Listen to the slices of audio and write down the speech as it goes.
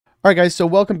All right, guys, so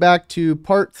welcome back to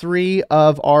part 3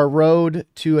 of our road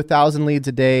to 1,000 leads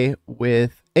a day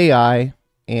with AI.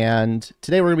 And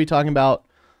today we're going to be talking about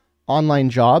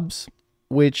OnlineJobs,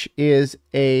 which is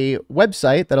a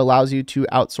website that allows you to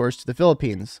outsource to the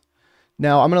Philippines.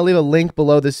 Now, I'm going to leave a link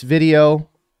below this video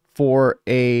for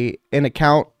an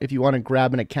account if you want to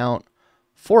grab an account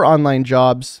for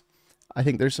OnlineJobs. I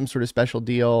think there's some sort of special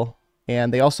deal.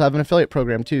 And they also have an affiliate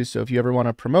program too. So if you ever want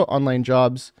to promote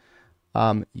OnlineJobs,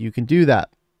 you can do that.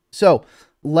 So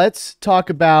let's talk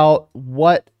about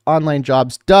what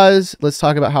OnlineJobs does. Let's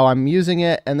talk about how I'm using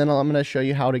it. And then I'm going to show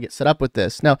you how to get set up with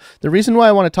this. Now, the reason why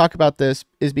I want to talk about this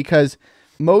is because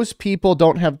most people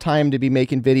don't have time to be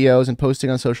making videos and posting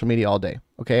on social media all day.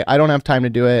 Okay. I don't have time to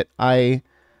do it. I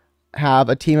have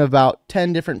a team of about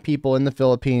 10 different people in the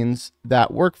Philippines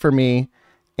that work for me,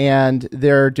 and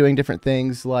they're doing different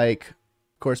things like,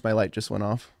 of course, my light just went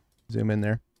off. Zoom in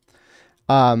there.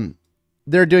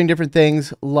 They're doing different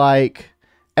things like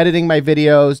editing my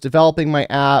videos, developing my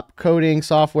app, coding,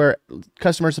 software,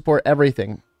 customer support,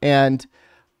 everything. And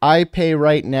I pay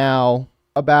right now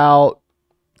about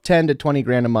 10 to 20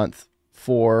 grand a month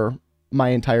for my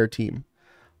entire team.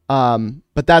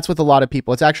 But that's with a lot of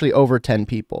people. It's actually over 10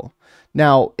 people.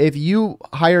 Now, if you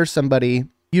hire somebody,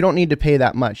 you don't need to pay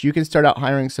that much. You can start out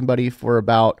hiring somebody for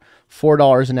about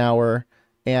 $4 an hour,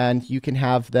 and you can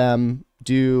have them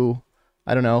do,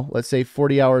 I don't know, let's say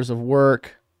 40 hours of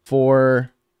work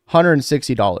for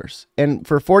 $160. And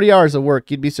for 40 hours of work,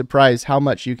 you'd be surprised how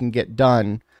much you can get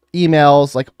done.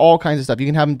 Emails, like all kinds of stuff. You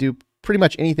can have them do pretty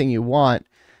much anything you want.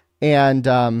 And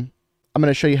I'm going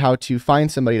to show you how to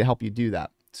find somebody to help you do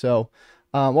that. So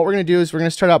what we're going to do is we're going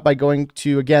to start out by going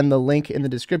to, again, the link in the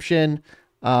description.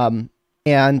 And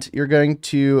you're going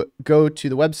to go to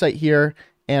the website here,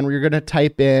 and we're going to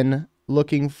type in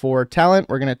looking for talent.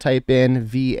 We're going to type in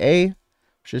VA,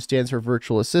 which just stands for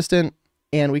virtual assistant.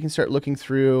 And we can start looking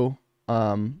through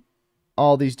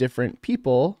all these different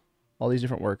people, all these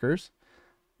different workers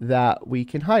that we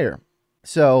can hire.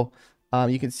 So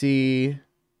you can see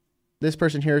this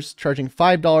person here is charging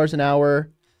 $5 an hour.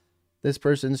 This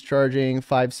person's charging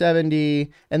 $5.70.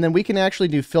 And then we can actually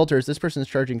do filters. This person's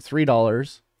charging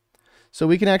 $3. So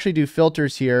we can actually do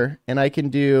filters here, and I can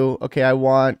do, okay, I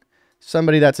want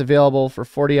somebody that's available for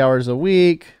 40 hours a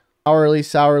week, hourly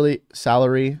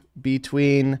salary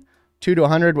between 2 to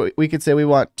 100. We could say we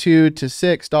want $2 to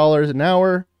 $6 an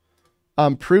hour.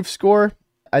 Proof score,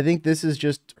 I think this is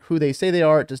just who they say they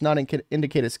are. It does not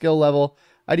indicate a skill level.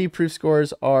 ID proof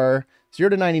scores are 0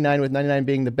 to 99, with 99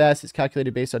 being the best. It's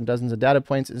calculated based on dozens of data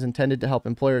points. Is intended to help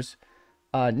employers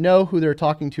know who they're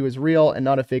talking to is real and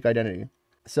not a fake identity.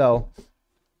 So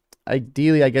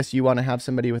ideally, I guess you want to have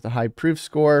somebody with a high proof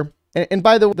score. And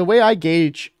by the way I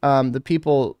gauge the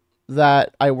people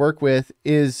that I work with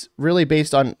is really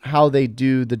based on how they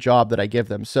do the job that I give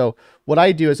them. So what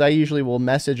I do is I usually will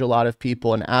message a lot of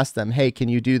people and ask them, hey, can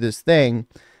you do this thing?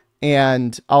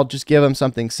 And I'll just give them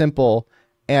something simple.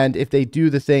 And if they do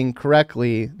the thing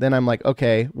correctly, then I'm like,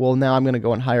 okay, well, now I'm going to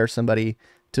go and hire somebody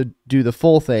to do the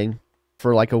full thing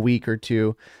for like a week or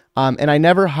two. And I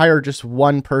never hire just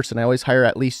one person. I always hire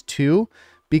at least two,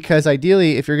 because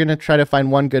ideally, if you're going to try to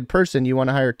find one good person, you want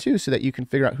to hire two so that you can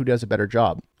figure out who does a better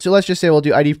job. So let's just say we'll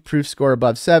do ID proof score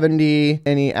above 70,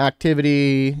 any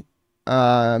activity,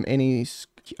 I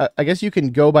guess you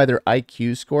can go by their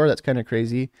IQ score. That's kind of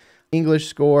crazy. English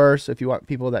score. So if you want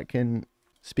people that can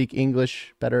speak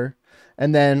English better.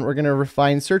 And then we're going to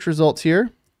refine search results here.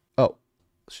 Oh,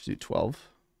 let's do 12.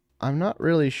 I'm not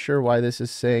really sure why this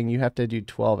is saying you have to do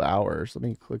 12 hours. Let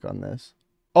me click on this.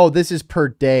 Oh, this is per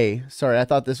day. Sorry, I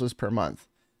thought this was per month.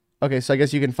 Okay, so I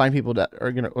guess you can find people that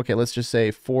are going to, okay, let's just say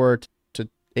 4 to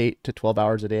 8 to 12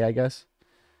 hours a day, I guess.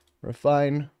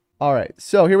 Refine. All right,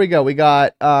 so here we go. We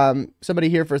got somebody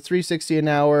here for $3.60 an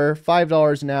hour,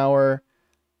 $5 an hour,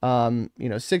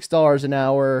 $6 an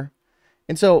hour.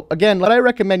 And so again, what I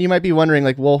recommend, you might be wondering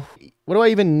like, well, what do I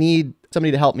even need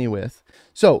somebody to help me with?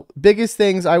 So biggest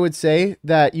things I would say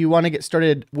that you want to get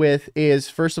started with is,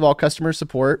 first of all, customer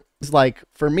support. It's like,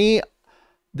 for me,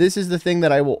 this is the thing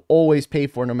that I will always pay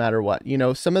for no matter what. You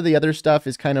know, some of the other stuff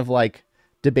is kind of like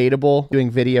debatable, doing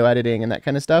video editing and that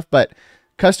kind of stuff. But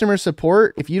customer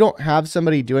support, if you don't have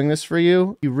somebody doing this for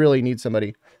you, you really need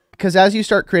somebody. Because as you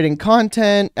start creating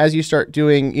content, as you start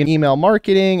doing email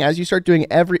marketing, as you start doing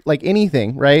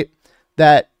anything, right,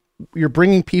 that you're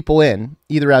bringing people in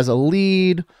either as a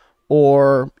lead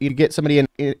or you get somebody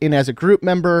in as a group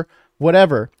member,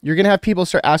 whatever, you're going to have people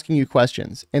start asking you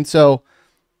questions. And so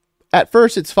at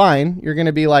first it's fine. You're going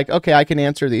to be like, okay, I can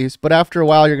answer these. But after a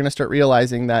while, you're going to start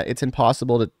realizing that it's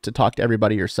impossible to talk to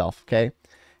everybody yourself. Okay.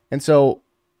 And so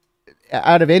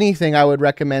out of anything, I would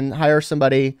recommend hire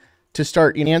somebody to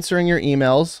start answering your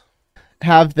emails,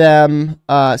 have them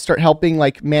start helping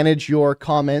like manage your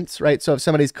comments, right? So if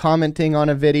somebody's commenting on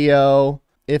a video,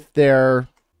 if they're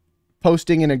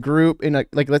posting in a group,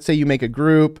 like let's say you make a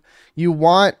group, you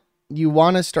want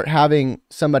to start having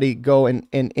somebody go and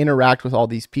interact with all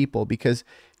these people, because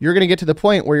you're going to get to the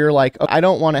point where you're like, oh, I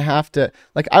don't want to have to,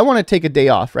 like, I want to take a day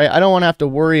off, right? I don't want to have to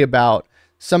worry about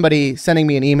somebody sending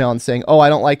me an email and saying, oh, I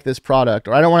don't like this product,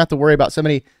 or I don't want to have to worry about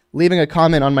somebody leaving a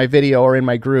comment on my video or in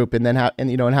my group and then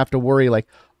have to worry like,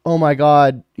 oh my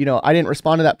God, I didn't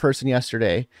respond to that person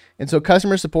yesterday. And so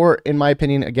customer support, in my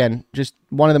opinion, again, just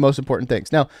one of the most important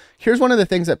things. Now, here's one of the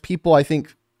things that people I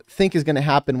think is going to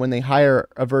happen when they hire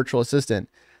a virtual assistant.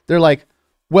 They're like,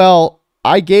 well,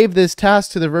 I gave this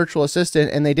task to the virtual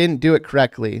assistant and they didn't do it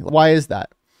correctly. Why is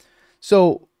that?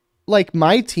 So like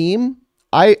my team,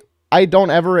 I don't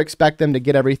ever expect them to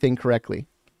get everything correctly,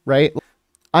 right?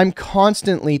 I'm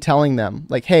constantly telling them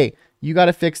like, hey, you got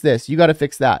to fix this, you got to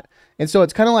fix that. And so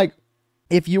it's kind of like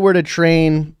if you were to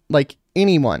train like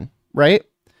anyone, right?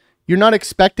 You're not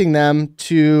expecting them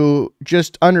to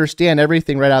just understand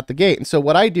everything right out the gate. And so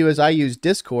what I do is I use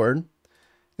Discord,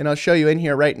 and I'll show you in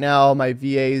here right now, my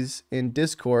VAs in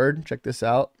Discord. Check this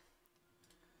out.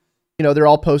 They're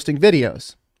all posting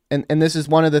videos. And this is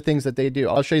one of the things that they do.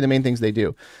 I'll show you the main things they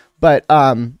do. But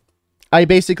I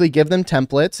basically give them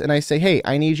templates and I say, hey,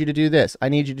 I need you to do this. I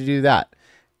need you to do that.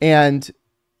 And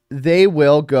they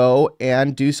will go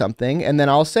and do something. And then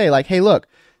I'll say like, hey, look,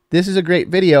 this is a great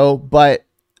video, but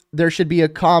there should be a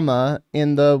comma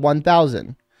in the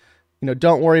 1000.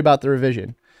 Don't worry about the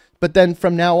revision. But then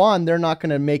from now on, they're not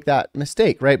going to make that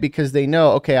mistake, right? Because they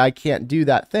know, okay, I can't do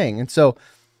that thing. And so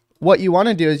what you want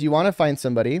to do is you want to find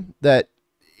somebody that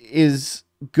is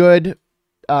good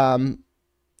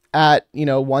at,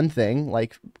 one thing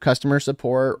like customer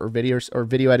support or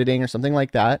video editing or something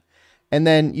like that. And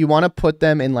then you want to put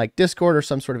them in like Discord or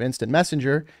some sort of instant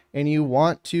messenger. And you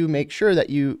want to make sure that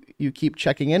you keep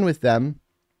checking in with them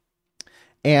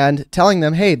and telling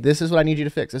them, hey, this is what I need you to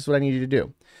fix. This is what I need you to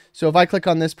do. So if I click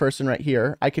on this person right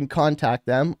here, I can contact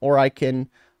them or I can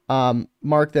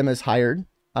mark them as hired.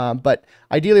 But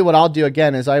ideally what I'll do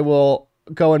again is I will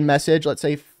go and message, let's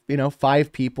say,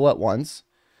 5 people at once.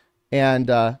 And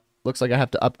looks like I have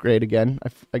to upgrade again.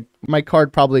 My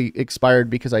card probably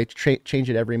expired because I change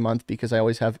it every month because I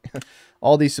always have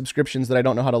all these subscriptions that I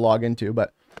don't know how to log into.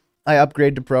 But I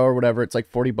upgrade to Pro or whatever. It's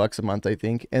like $40 a month, I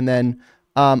think. And then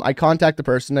I contact the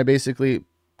person. I basically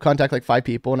contact like 5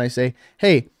 people and I say,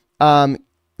 hey, I'm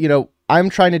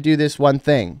trying to do this one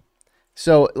thing.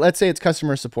 So let's say it's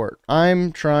customer support.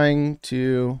 I'm trying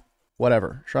to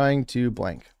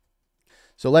blank.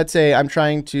 So let's say I'm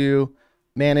trying to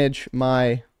manage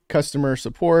my customer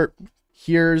support.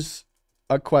 Here's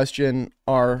a question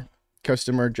our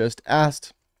customer just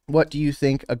asked. What do you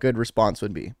think a good response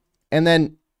would be? And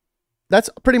then that's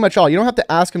pretty much all. You don't have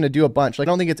to ask them to do a bunch. Like,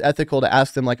 I don't think it's ethical to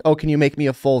ask them like, oh, can you make me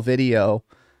a full video?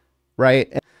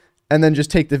 Right? And then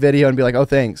just take the video and be like, oh,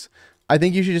 thanks. I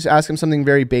think you should just ask them something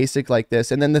very basic like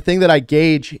this. And then the thing that I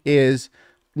gauge is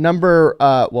I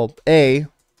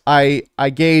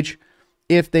gauge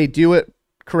if they do it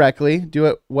correctly, do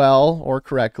it well or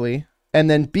correctly. And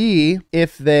then B,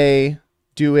 if they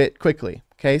do it quickly.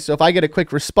 Okay. So if I get a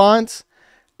quick response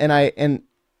and I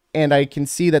can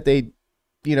see that they,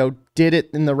 did it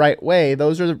in the right way,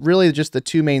 those are really just the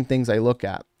 2 main things I look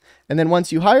at. And then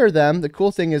once you hire them, the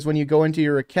cool thing is when you go into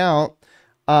your account,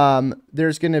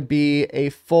 there's going to be a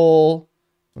full,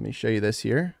 let me show you this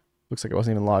here. Looks like I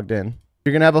wasn't even logged in.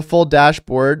 You're going to have a full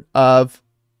dashboard of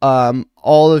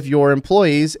all of your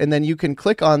employees, and then you can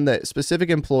click on the specific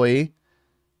employee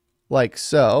like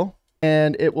so,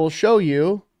 and it will show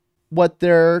you what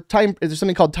their time, there's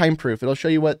something called time proof. It'll show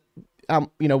you what,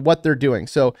 what they're doing.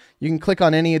 So you can click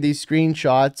on any of these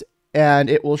screenshots and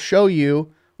it will show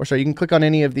you, you can click on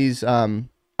any of these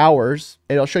hours.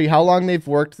 It'll show you how long they've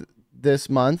worked this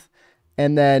month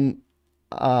and then,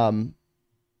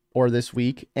 or this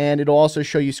week. And it'll also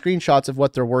show you screenshots of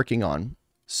what they're working on.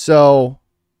 So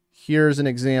here's an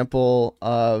example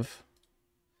of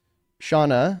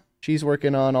Shauna. She's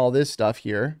working on all this stuff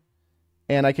here.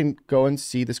 And I can go and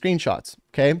see the screenshots.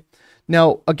 Okay.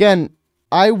 Now, again,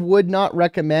 I would not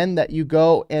recommend that you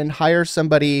go and hire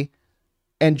somebody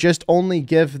and just only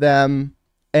give them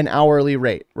an hourly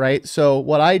rate, right? So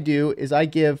what I do is I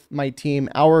give my team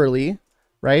hourly,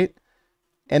 right?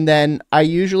 And then I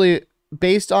usually,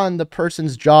 based on the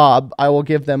person's job, I will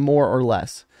give them more or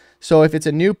less. So if it's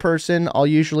a new person, I'll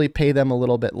usually pay them a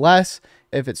little bit less.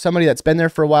 If it's somebody that's been there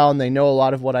for a while and they know a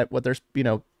lot of what they're,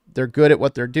 they're good at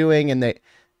what they're doing and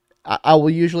I will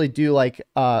usually do like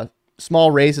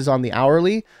small raises on the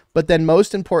hourly. But then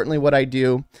most importantly, what I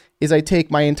do is I take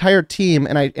my entire team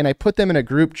and I put them in a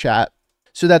group chat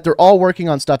so that they're all working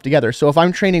on stuff together. So if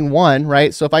I'm training one,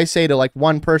 right? So if I say to like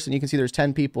one person, you can see there's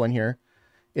 10 people in here.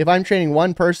 If I'm training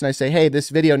one person, I say, hey, this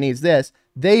video needs this.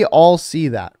 They all see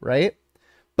that, right?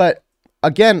 But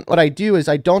again, what I do is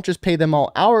I don't just pay them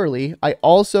all hourly. I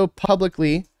also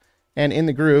publicly and in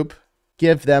the group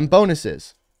give them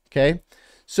bonuses, okay?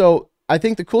 So I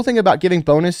think the cool thing about giving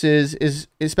bonuses is,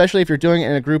 especially if you're doing it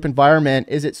in a group environment,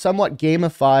 is it somewhat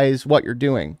gamifies what you're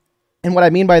doing. And what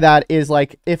I mean by that is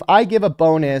like, if I give a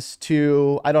bonus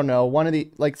to, I don't know,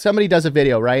 like somebody does a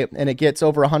video, right? And it gets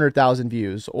over 100,000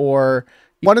 views. Or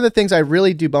one of the things I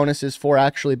really do bonuses for,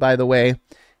 actually, by the way,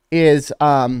 is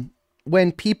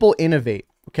when people innovate,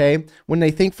 okay? When they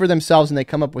think for themselves and they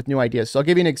come up with new ideas. So I'll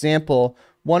give you an example.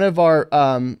 One of our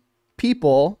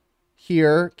people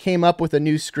here came up with a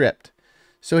new script.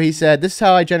 So he said, this is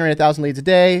how I generate 1,000 leads a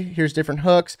day. Here's different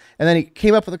hooks. And then he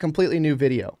came up with a completely new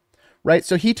video. Right.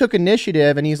 So he took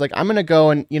initiative and he's like, I'm going to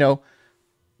go and,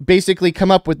 basically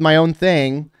come up with my own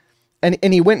thing. And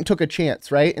he went and took a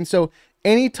chance. Right. And so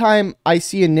anytime I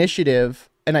see initiative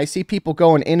and I see people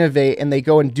go and innovate and they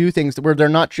go and do things where they're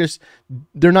not just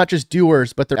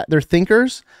doers, but they're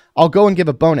thinkers, I'll go and give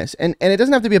a bonus. And it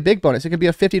doesn't have to be a big bonus. It could be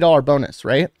a $50 bonus.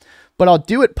 Right. But I'll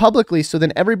do it publicly. So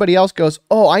then everybody else goes,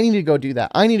 oh, I need to go do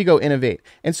that. I need to go innovate.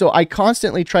 And so I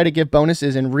constantly try to give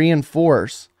bonuses and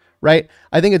reinforce. Right?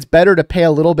 I think it's better to pay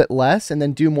a little bit less and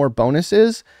then do more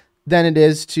bonuses than it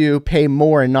is to pay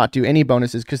more and not do any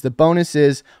bonuses, because the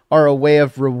bonuses are a way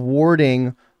of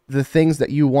rewarding the things that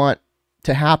you want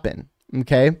to happen.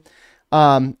 Okay.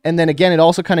 And then again, it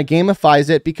also kind of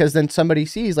gamifies it, because then somebody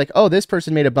sees like, oh, this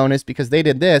person made a bonus because they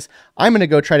did this. I'm going to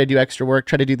go try to do extra work,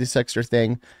 try to do this extra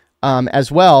thing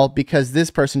as well, because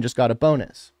this person just got a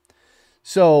bonus.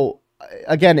 So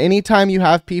again, anytime you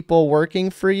have people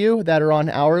working for you that are on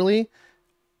hourly,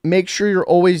 make sure you're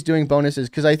always doing bonuses,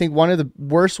 because I think one of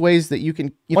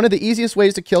the easiest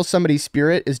ways to kill somebody's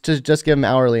spirit is to just give them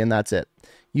hourly and that's it.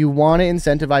 You want to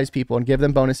incentivize people and give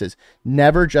them bonuses.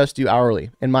 Never just do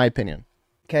hourly, in my opinion.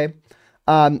 Okay.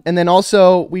 And then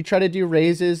also we try to do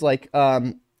raises like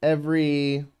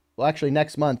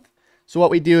next month. So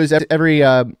what we do is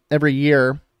every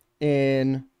year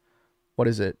in, what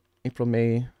is it? April,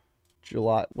 May,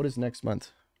 July. What is next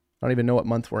month? I don't even know what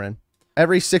month we're in.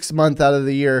 Every 6 months out of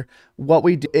the year, what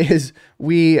we do is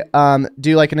we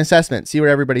do like an assessment, see where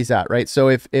everybody's at, right? So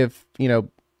if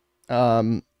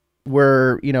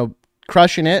we're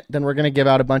crushing it, then we're going to give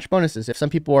out a bunch of bonuses. If some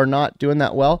people are not doing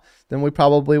that well, then we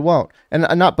probably won't. And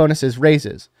not bonuses,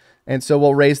 raises. And so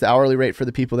we'll raise the hourly rate for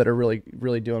the people that are really,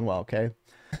 really doing well. Okay.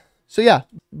 So yeah,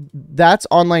 that's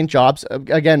OnlineJobs.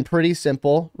 Again, pretty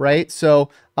simple, right? So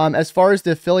as far as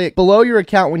the affiliate, below your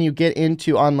account, when you get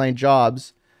into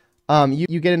OnlineJobs,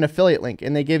 you get an affiliate link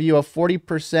and they give you a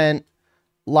 40%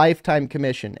 lifetime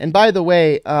commission. And by the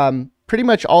way, pretty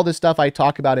much all the stuff I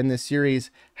talk about in this series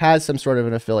has some sort of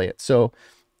an affiliate. So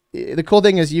the cool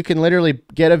thing is you can literally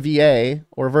get a VA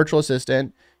or a virtual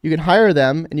assistant. You can hire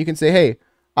them and you can say, hey,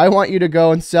 I want you to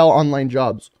go and sell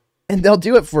OnlineJobs. And they'll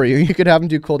do it for you. You could have them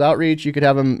do cold outreach. You could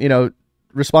have them,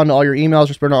 respond to all your emails,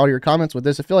 respond to all your comments with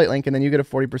this affiliate link, and then you get a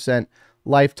 40%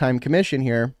 lifetime commission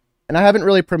here. And I haven't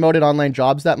really promoted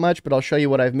OnlineJobs that much, but I'll show you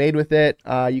what I've made with it.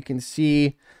 You can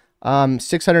see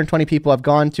 620 people have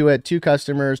gone to it, 2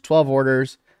 customers, 12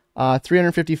 orders,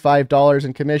 $355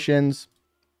 in commissions.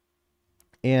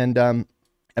 And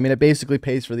it basically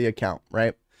pays for the account,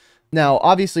 right? Now,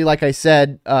 obviously, like I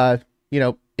said,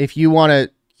 if you want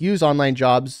to use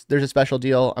OnlineJobs, there's a special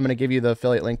deal. I'm going to give you the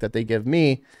affiliate link that they give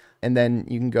me, and then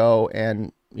you can go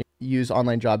and use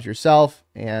OnlineJobs yourself,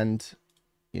 and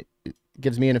it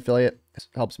gives me an affiliate. It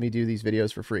helps me do these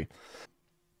videos for free.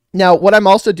 Now, what I'm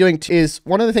also doing is,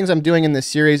 one of the things I'm doing in this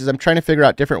series is I'm trying to figure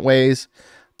out different ways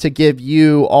to give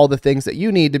you all the things that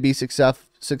you need to be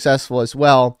successful as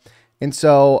well. And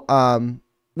so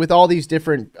with all these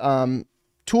different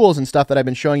tools and stuff that I've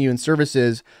been showing you in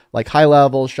services like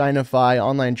HighLevel, Shinify,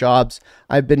 OnlineJobs,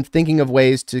 I've been thinking of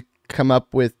ways to come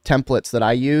up with templates that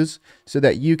I use so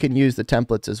that you can use the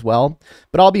templates as well.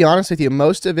 But I'll be honest with you,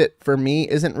 most of it for me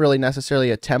isn't really necessarily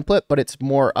a template, but it's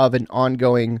more of an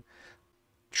ongoing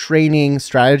training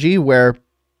strategy where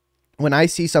when I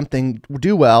see something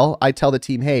do well, I tell the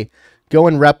team, hey, go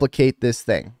and replicate this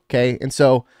thing. Okay. And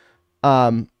so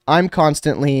I'm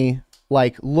constantly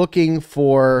like looking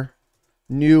for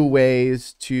new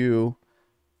ways to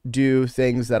do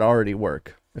things that already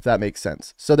work, if that makes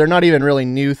sense. So they're not even really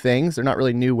new things. They're not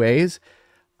really new ways.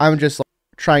 I'm just like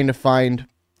trying to find,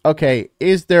 okay,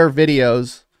 is there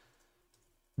videos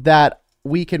that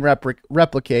we can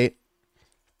replicate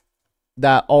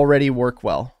that already work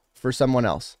well for someone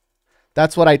else.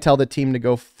 That's what I tell the team to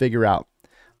go figure out.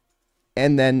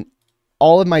 And then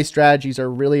all of my strategies are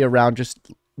really around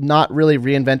just not really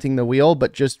reinventing the wheel,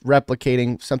 but just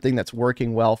replicating something that's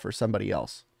working well for somebody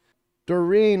else.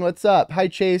 Doreen, what's up? Hi,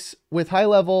 Chase. With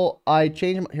HighLevel, I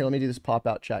changed my, here, let me do this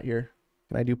pop-out chat here.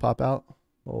 Can I do pop-out?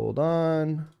 Hold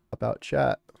on. Pop-out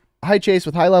chat. Hi, Chase.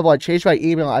 With HighLevel, I changed my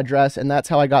email address, and that's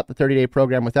how I got the 30-day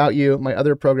program without you. My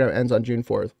other program ends on June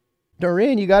 4th.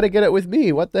 Doreen, you got to get it with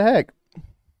me. What the heck?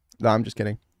 No, I'm just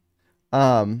kidding.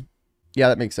 Yeah,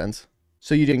 that makes sense.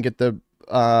 So you didn't get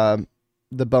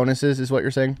the bonuses is what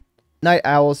you're saying? Night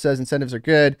Owl says incentives are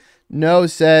good. No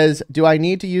says, do I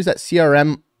need to use that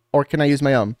CRM or can I use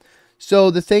my own?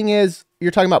 So the thing is,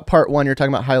 you're talking about part one, you're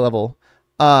talking about HighLevel.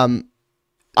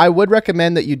 I would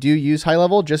recommend that you do use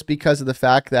HighLevel just because of the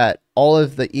fact that all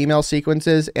of the email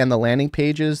sequences and the landing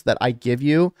pages that I give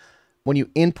you, when you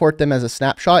import them as a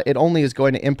snapshot, it only is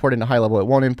going to import into HighLevel. It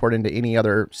won't import into any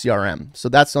other CRM. So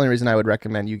that's the only reason I would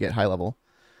recommend you get HighLevel.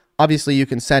 Obviously, you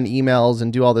can send emails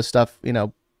and do all this stuff, you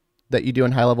know, that you do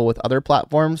in HighLevel with other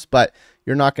platforms, but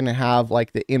you're not going to have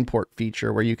like the import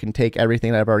feature where you can take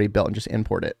everything that I've already built and just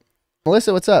import it.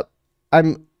 Melissa, what's up?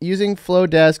 I'm using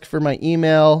Flowdesk for my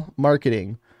email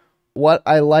marketing. What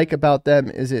I like about them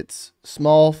is it's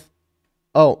small.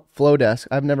 Oh, Flowdesk.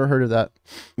 I've never heard of that.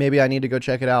 Maybe I need to go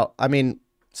check it out. I mean,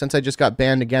 since I just got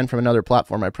banned again from another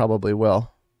platform, I probably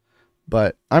will.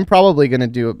 But I'm probably going to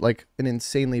do like an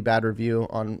insanely bad review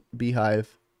on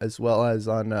Beehive as well as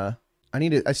on,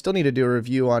 I still need to do a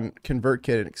review on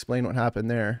ConvertKit and explain what happened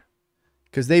there.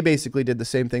 Because they basically did the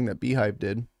same thing that Beehive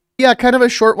did. Yeah, kind of a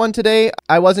short one today.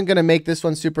 I wasn't going to make this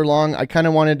one super long. I kind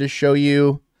of wanted to show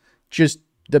you just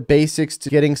the basics to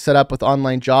getting set up with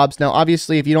OnlineJobs. Now,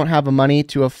 obviously, if you don't have the money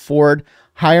to afford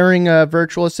hiring a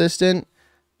virtual assistant,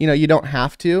 you know, you don't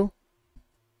have to.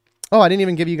 Oh, I didn't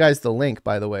even give you guys the link,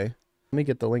 by the way. Let me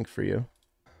get the link for you.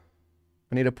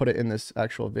 I need to put it in this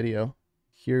actual video.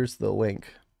 Here's the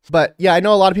link. But yeah, I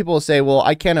know a lot of people will say, well,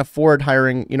 I can't afford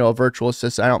hiring, you know, a virtual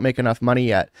assistant. I don't make enough money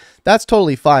yet. That's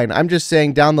totally fine. I'm just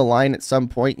saying down the line at some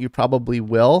point, you probably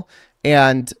will.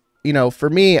 And, you know, for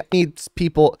me, it needs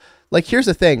people, like, here's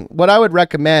the thing. What I would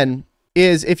recommend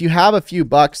is if you have a few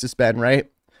bucks to spend, right?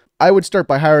 I would start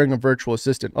by hiring a virtual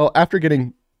assistant. Oh, after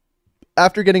getting a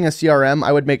CRM,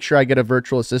 I would make sure I get a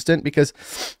virtual assistant because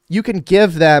you can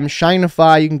give them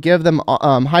Shineify, you can give them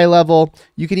HighLevel,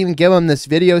 you can even give them this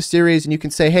video series and you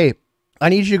can say, hey, I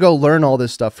need you to go learn all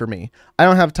this stuff for me. I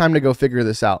don't have time to go figure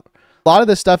this out. A lot of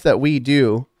the stuff that we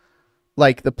do,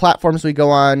 like the platforms we go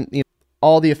on, you know,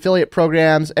 all the affiliate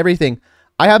programs, everything,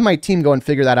 I have my team go and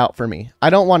figure that out for me. I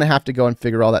don't want to have to go and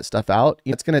figure all that stuff out.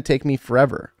 It's going to take me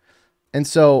forever. And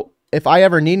so if I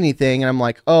ever need anything and I'm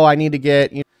like, oh, I need to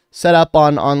get, you know, set up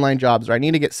on OnlineJobs, or I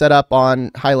need to get set up on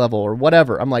HighLevel or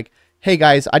whatever. I'm like, hey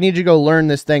guys, I need you to go learn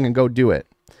this thing and go do it.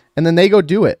 And then they go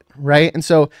do it, right? And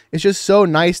so it's just so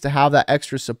nice to have that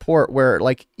extra support where,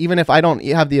 like, even if I don't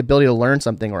have the ability to learn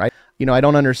something, or I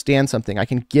don't understand something, I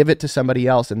can give it to somebody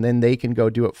else and then they can go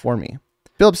do it for me.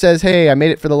 Philip says, hey, I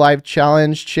made it for the live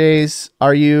challenge. Chase,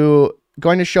 are you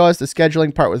going to show us the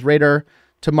scheduling part with Radar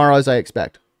tomorrow as I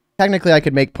expect? Technically, I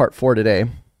could make part 4 today.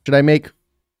 Should I make?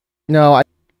 No,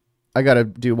 I got to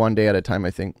do one day at a time,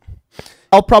 I think.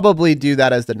 I'll probably do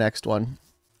that as the next one.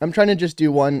 I'm trying to just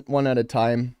do one at a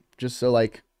time, just so,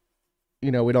 like,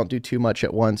 you know, we don't do too much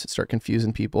at once and start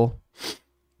confusing people.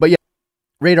 But yeah,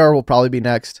 Radar will probably be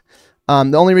next.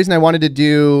 The only reason I wanted to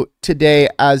do today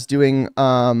as doing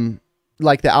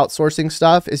like the outsourcing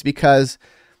stuff is because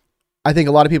I think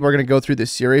a lot of people are going to go through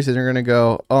this series and they're going to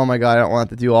go, oh my God, I don't want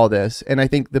to do all this. And I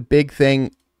think the big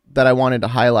thing that I wanted to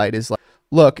highlight is, like,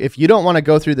 look, if you don't want to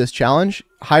go through this challenge,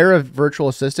 hire a virtual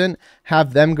assistant,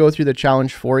 have them go through the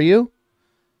challenge for you,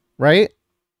 right?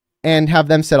 And have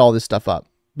them set all this stuff up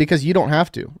because you don't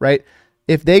have to, right?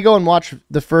 If they go and watch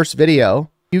the first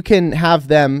video, you can have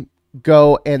them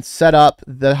go and set up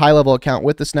the HighLevel account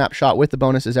with the snapshot, with the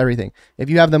bonuses, everything. If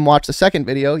you have them watch the second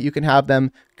video, you can have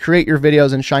them create your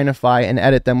videos in Shineify and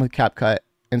edit them with CapCut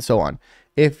and so on.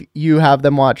 If you have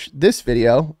them watch this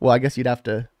video, well, I guess you'd have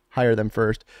to hire them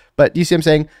first. But you see what I'm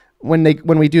saying? When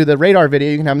we do the Radar video,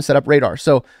 you can have them set up Radar.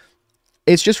 So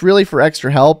it's just really for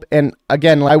extra help. And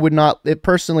again, I would not,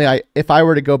 personally, if I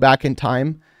were to go back in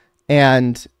time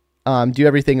and do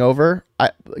everything over,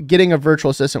 getting a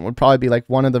virtual assistant would probably be like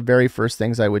one of the very first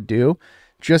things I would do,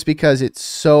 just because it's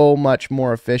so much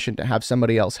more efficient to have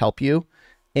somebody else help you.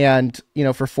 And, you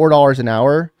know, for $4 an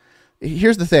hour,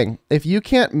 here's the thing. If you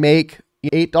can't make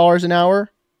 $8 an hour,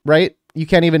 right? You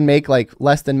can't even make like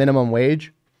less than minimum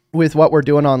wage. with what we're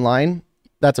doing online,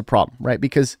 that's a problem, right?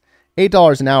 Because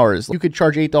 $8 an hour is, you could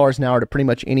charge $8 an hour to pretty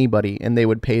much anybody and they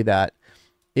would pay that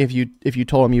if you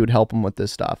told them you would help them with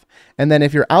this stuff. And then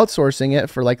if you're outsourcing it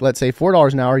for, like, let's say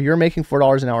 $4 an hour, you're making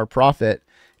 $4 an hour profit.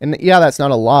 And yeah, that's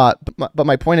not a lot, but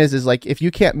my point is like, if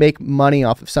you can't make money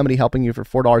off of somebody helping you for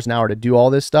 $4 an hour to do all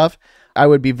this stuff, I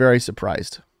would be very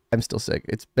surprised. I'm still sick.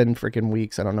 It's been freaking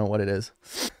weeks. I don't know what it is.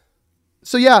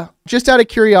 So yeah, just out of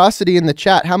curiosity in the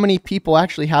chat, how many people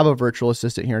actually have a virtual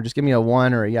assistant here? Just give me a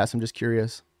 1 or a yes. I'm just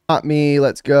curious. Not me.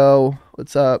 Let's go.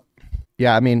 What's up?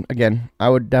 Yeah, I mean, again, I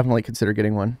would definitely consider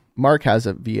getting one. Mark has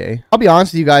a VA. I'll be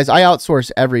honest with you guys. I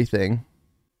outsource everything.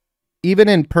 Even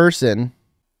in person,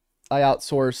 I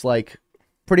outsource like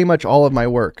pretty much all of my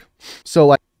work. So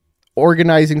like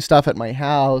organizing stuff at my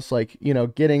house, like, you know,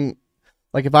 getting,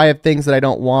 like if I have things that I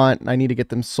don't want, I need to get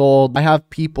them sold. I have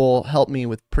people help me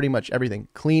with pretty much everything.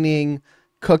 Cleaning,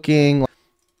 cooking.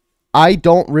 I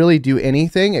don't really do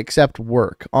anything except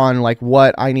work on like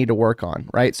what I need to work on,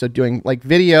 right? So doing like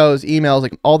videos, emails,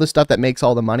 like all the stuff that makes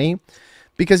all the money.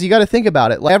 Because you got to think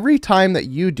about it. Like every time that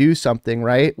you do something,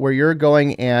 right, where you're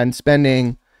going and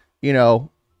spending, you know,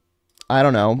 I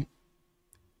don't know,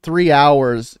 3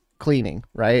 hours cleaning,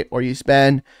 right? Or you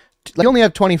spend, you only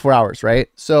have 24 hours, right?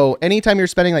 So anytime you're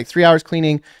spending like 3 hours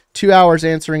cleaning, 2 hours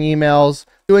answering emails,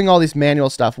 doing all this manual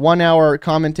stuff, 1 hour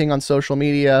commenting on social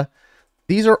media,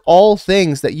 these are all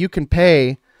things that you can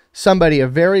pay somebody a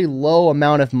very low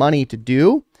amount of money to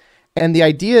do. And the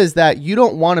idea is that you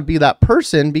don't want to be that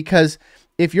person, because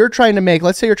if you're trying to make,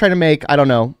 let's say you're trying to make, I don't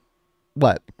know,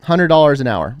 what, $100 an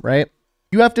hour, right?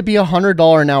 You have to be a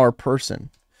 $100 an hour person.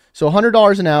 So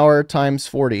 $100 an hour times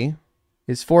 40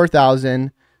 is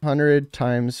 4,000. 100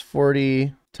 times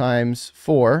 40 times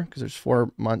 4, because there's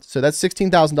 4 months. So that's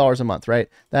 $16,000 a month, right?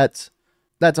 That's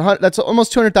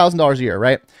almost $200,000 a year,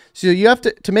 right? So you have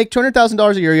to make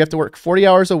 $200,000 a year, you have to work 40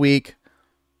 hours a week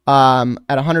at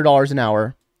 $100 an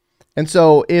hour. And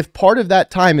so if part of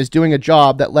that time is doing a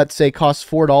job that, let's say, costs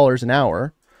 $4 an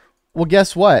hour, well,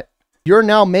 guess what? You're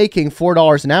now making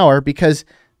 $4 an hour because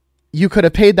you could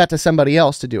have paid that to somebody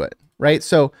else to do it, right?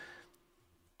 So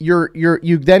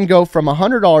you then go from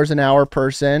 $100 an hour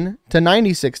person to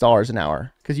 $96 an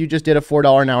hour because you just did a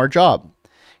 $4 an hour job.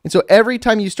 And so every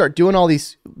time you start doing all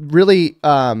these really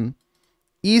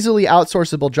easily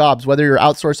outsourceable jobs, whether you're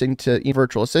outsourcing to a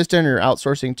virtual assistant or you're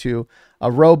outsourcing to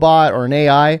a robot or an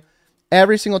AI,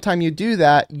 every single time you do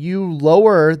that, you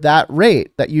lower that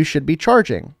rate that you should be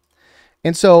charging.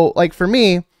 And so like for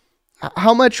me,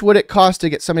 how much would it cost to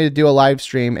get somebody to do a live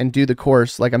stream and do the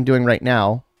course like I'm doing right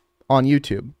now on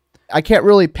YouTube? I can't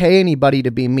really pay anybody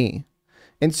to be me.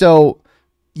 And so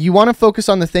you want to focus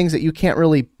on the things that you can't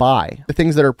really buy, the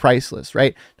things that are priceless,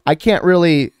 right? I can't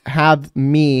really have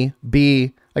me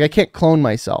be, like I can't clone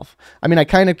myself. I mean, I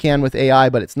kind of can with AI,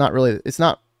 but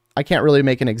I can't really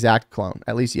make an exact clone,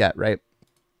 at least yet, right?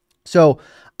 So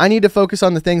I need to focus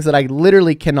on the things that I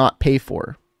literally cannot pay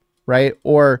for, right?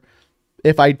 Or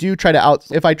if I try to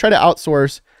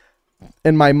outsource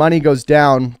and my money goes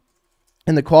down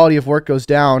and the quality of work goes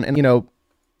down and, you know,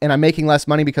 and I'm making less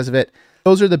money because of it,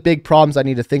 those are the big problems I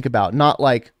need to think about. Not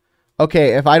like,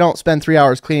 okay, if I don't spend 3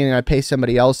 hours cleaning and I pay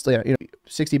somebody else, you know,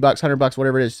 $60, $100,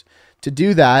 whatever it is to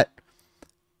do that.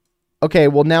 Okay,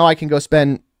 well now I can go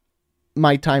spend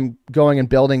my time going and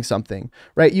building something,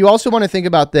 right? You also want to think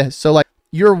about this. So like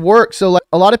your work, so like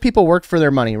a lot of people work for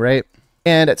their money, right?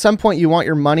 And at some point you want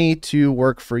your money to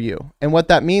work for you. And what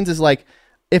that means is like,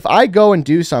 if I go and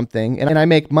do something and I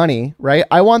make money, right?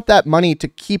 I want that money to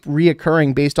keep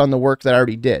reoccurring based on the work that I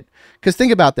already did. Because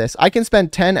think about this. I can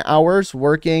spend 10 hours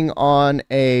working on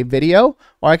a video,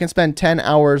 or I can spend 10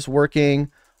 hours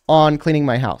working on cleaning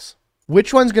my house.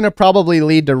 Which one's going to probably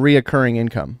lead to reoccurring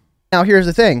income? Now, here's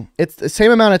the thing. It's the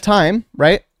same amount of time,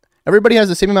 right? Everybody has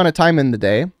the same amount of time in the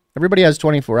day. Everybody has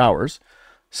 24 hours.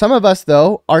 Some of us,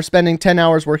 though, are spending 10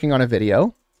 hours working on a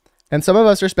video, and some of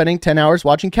us are spending 10 hours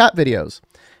watching cat videos.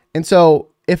 And so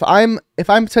if I'm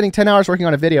spending 10 hours working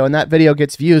on a video and that video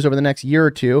gets views over the next year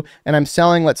or two, and I'm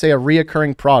selling, let's say, a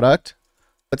reoccurring product,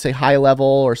 let's say HighLevel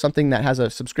or something that has a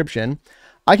subscription,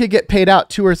 I could get paid out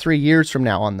 2 or 3 years from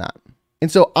now on that.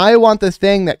 And so I want the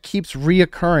thing that keeps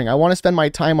reoccurring. I want to spend my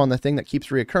time on the thing that keeps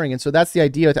reoccurring. And so that's the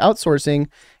idea with outsourcing,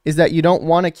 is that you don't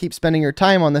want to keep spending your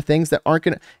time on the things that aren't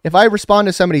going to, if I respond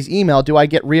to somebody's email, do I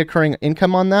get reoccurring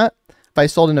income on that? If I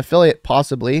sold an affiliate,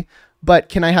 possibly. But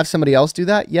can I have somebody else do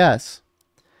that? Yes.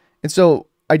 And so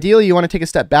ideally you want to take a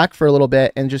step back for a little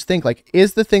bit and just think like,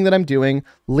 is the thing that I'm doing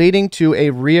leading to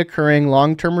a reoccurring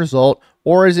long-term result?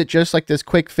 Or is it just like this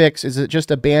quick fix? Is it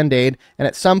just a Band-Aid? And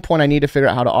at some point I need to figure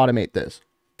out how to automate this.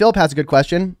 Philip has a good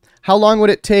question. How long would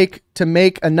it take to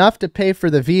make enough to pay for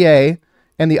the VA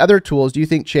and the other tools? Do you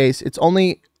think, Chase? It's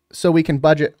only so we can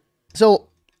budget. So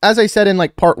as I said in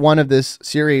like part 1 of this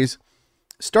series,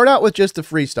 start out with just the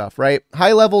free stuff, right?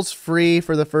 HighLevel's free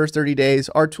for the first 30 days.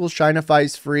 Our tool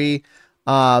Shinify's free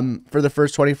for the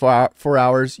first 24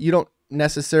 hours. You don't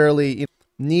necessarily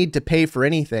need to pay for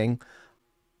anything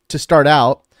to start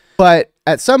out, but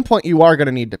at some point you are going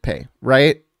to need to pay,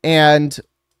 right? And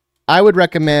I would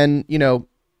recommend,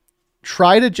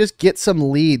 try to just get some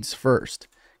leads first.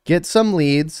 Get some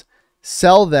leads,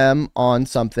 sell them on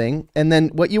something, and then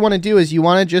what you want to do is you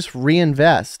want to just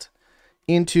reinvest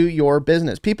into your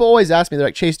business. People always ask me, they're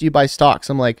like, Chase, do you buy stocks?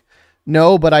 I'm like,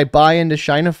 no, but I buy into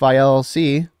Shinify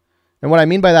LLC. And what I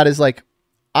mean by that is like,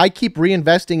 I keep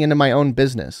reinvesting into my own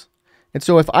business. And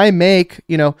so if I make,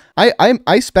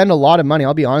 I spend a lot of money.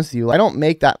 I'll be honest with you. I don't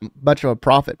make that much of a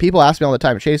profit. People ask me all the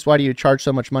time, Chase, why do you charge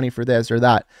so much money for this or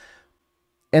that?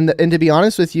 And to be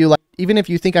honest with you, like, even if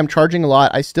you think I'm charging a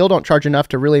lot, I still don't charge enough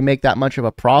to really make that much of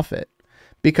a profit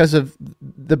because of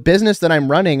the business that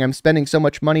I'm running. I'm spending so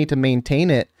much money to maintain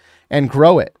it and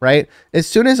grow it, right? As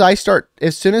soon as I start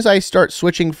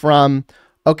switching from,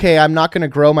 okay, I'm not going to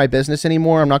grow my business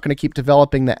anymore. I'm not going to keep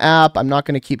developing the app. I'm not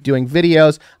going to keep doing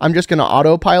videos. I'm just going to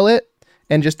autopilot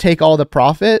and just take all the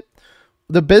profit.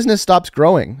 The business stops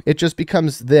growing. It just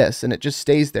becomes this and it just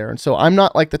stays there. And so I'm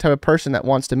not like the type of person that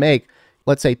wants to make,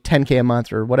 let's say 10K a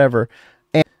month or whatever,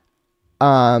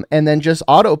 and then just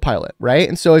autopilot, right?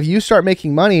 And so if you start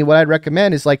making money, what I'd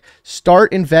recommend is like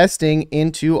start investing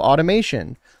into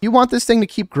automation. You want this thing to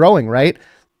keep growing, right?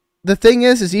 The thing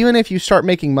is even if you start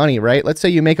making money, right? Let's say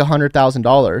you make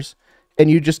 $100,000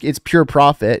 and it's pure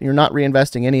profit. You're not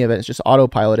reinvesting any of it. It's just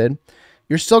autopiloted.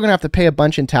 You're still going to have to pay a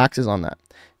bunch in taxes on that.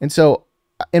 And so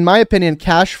in my opinion,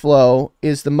 cash flow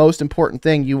is the most important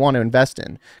thing you want to invest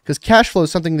in because cash flow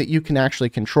is something that you can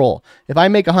actually control. If I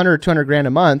make 100 or 200 grand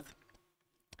a month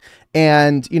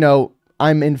and,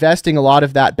 I'm investing a lot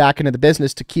of that back into the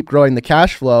business to keep growing the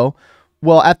cash flow,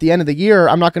 well, at the end of the year,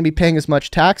 I'm not going to be paying as much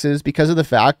taxes because of the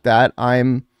fact that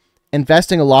I'm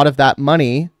investing a lot of that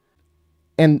money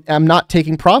and I'm not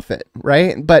taking profit,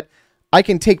 right? But I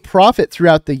can take profit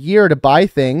throughout the year to buy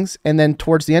things. And then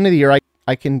towards the end of the year,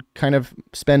 I can kind of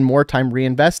spend more time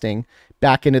reinvesting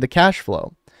back into the cash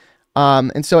flow.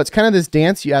 And so it's kind of this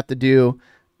dance you have to do.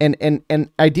 And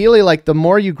ideally, like the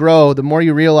more you grow, the more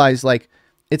you realize like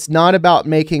it's not about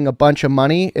making a bunch of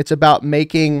money. It's about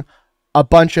making a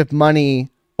bunch of money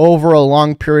over a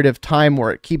long period of time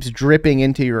where it keeps dripping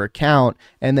into your account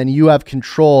and then you have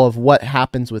control of what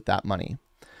happens with that money.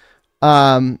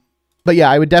 But yeah,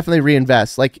 I would definitely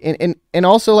reinvest. Like, and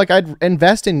also like I'd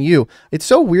invest in you. It's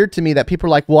so weird to me that people are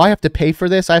like, well, I have to pay for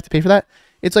this. I have to pay for that.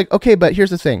 It's like, okay, but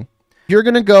here's the thing. You're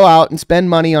going to go out and spend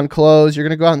money on clothes. You're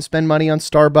going to go out and spend money on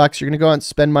Starbucks. You're going to go out and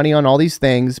spend money on all these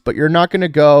things, but you're not going to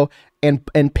go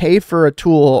and pay for a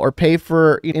tool or pay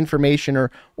for information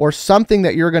or something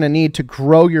that you're going to need to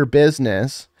grow your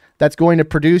business that's going to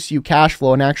produce you cash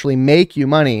flow and actually make you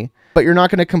money. But you're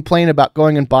not going to complain about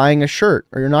going and buying a shirt,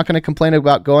 or you're not going to complain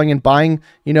about going and buying,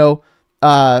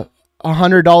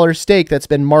 $100 steak that's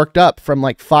been marked up from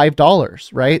like $5,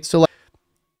 right? So like,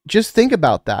 just think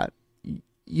about that.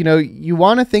 You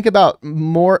want to think about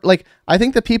more, like, I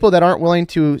think the people that aren't willing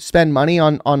to spend money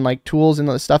on like tools and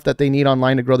the stuff that they need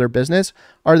online to grow their business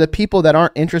are the people that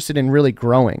aren't interested in really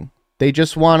growing. They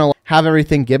just want to have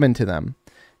everything given to them.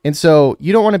 And so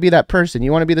you don't want to be that person.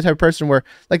 You want to be the type of person where,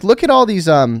 like, look at all these,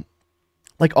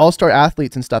 like all-star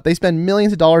athletes and stuff. They spend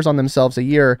millions of dollars on themselves a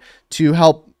year to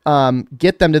help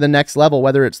get them to the next level,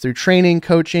 whether it's through training,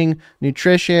 coaching,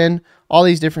 nutrition, all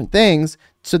these different things,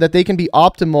 so that they can be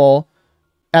optimal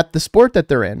at the sport that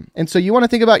they're in. And so you want to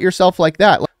think about yourself like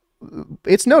that.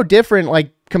 It's no different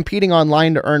like competing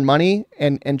online to earn money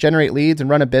and generate leads and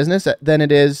run a business than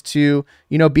it is to,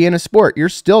 be in a sport. You're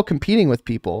still competing with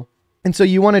people. And so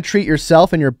you want to treat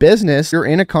yourself and your business, you're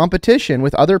in a competition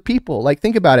with other people. Like,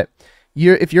 think about it.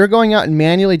 If you're going out and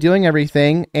manually doing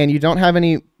everything and you don't have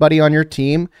anybody on your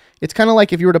team, it's kind of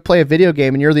like if you were to play a video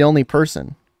game and you're the only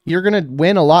person. You're going to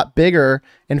win a lot bigger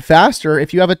and faster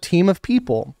if you have a team of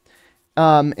people.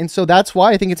 And so that's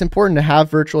why I think it's important to have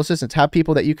virtual assistants, have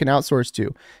people that you can outsource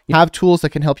to, you have tools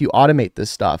that can help you automate this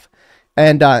stuff,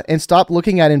 and stop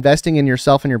looking at investing in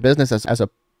yourself and your business as a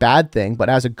bad thing, but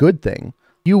as a good thing.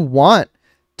 You want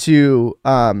to,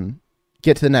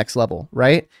 get to the next level,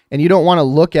 right? And you don't want to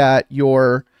look at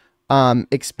your,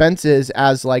 expenses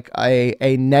as like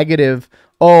a negative,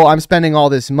 oh, I'm spending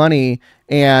all this money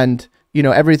and,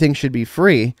 everything should be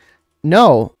free.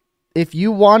 No, if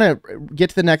you want to get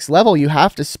to the next level, you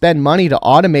have to spend money to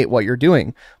automate what you're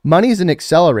doing. Money is an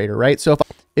accelerator, right? So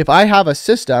if I have a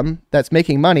system that's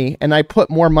making money and I put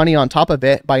more money on top of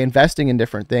it by investing in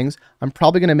different things, I'm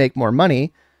probably going to make more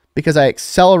money because I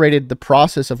accelerated the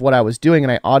process of what I was doing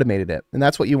and I automated it. And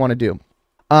that's what you want to do.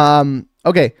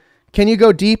 Okay. Can you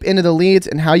go deep into the leads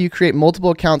and how you create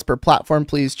multiple accounts per platform,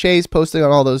 please? Chase, posting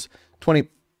on all those 20.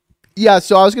 Yeah.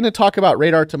 So I was going to talk about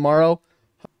Radar tomorrow,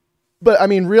 but I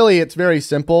mean, really, it's very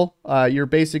simple. You're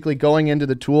basically going into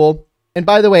the tool. And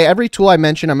by the way, every tool I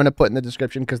mentioned, I'm going to put in the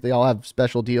description because they all have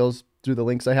special deals through the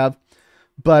links I have.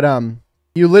 But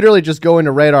you literally just go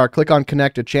into Radar, click on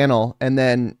connect a channel, and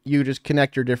then you just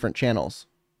connect your different channels.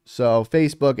 So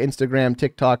Facebook, Instagram,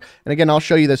 TikTok. And again, I'll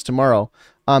show you this tomorrow.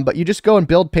 But you just go and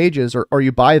build pages or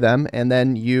you buy them and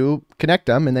then you connect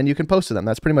them and then you can post to them.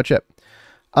 That's pretty much it.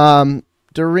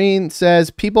 Doreen says,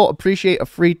 people appreciate a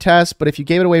free test, but if you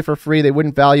gave it away for free, they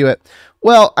wouldn't value it.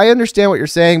 Well, I understand what you're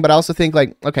saying, but I also think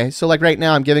like, okay, so like right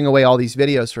now I'm giving away all these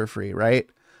videos for free, right?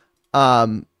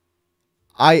 I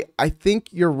think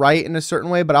you're right in a certain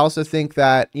way, but I also think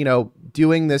that, you know,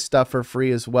 doing this stuff for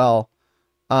free as well,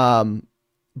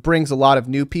 brings a lot of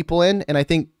new people in. And I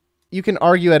think you can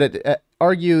argue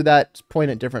argue that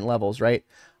point at different levels, right?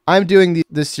 I'm doing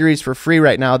this series for free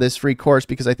right now, this free course,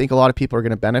 because I think a lot of people are going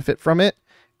to benefit from it.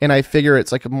 And I figure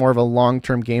it's like more of a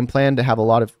long-term game plan to have a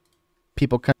lot of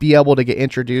people be able to get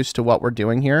introduced to what we're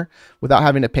doing here without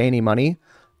having to pay any money.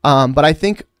 But I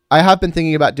think I have been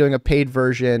thinking about doing a paid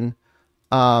version,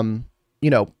 you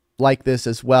know, like this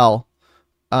as well.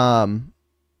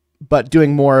 But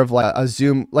doing more of like a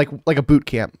Zoom, like a boot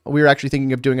camp. We were actually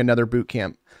thinking of doing another boot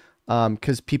camp.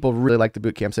 Because people really like the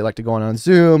boot camps. They like to go on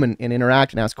Zoom and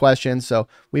interact and ask questions. So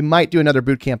we might do another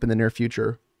boot camp in the near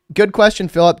future. Good question,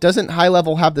 Philip. Doesn't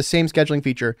HighLevel have the same scheduling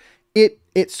feature?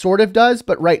 It sort of does,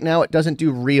 but right now it doesn't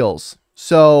do Reels.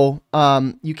 So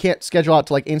you can't schedule out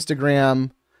to like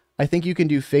Instagram. I think you can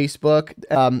do Facebook.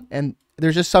 And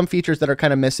there's just some features that are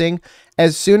kind of missing.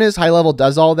 As soon as HighLevel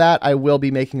does all that, I will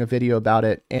be making a video about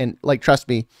it. And like, trust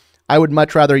me, I would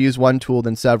much rather use one tool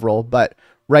than several, but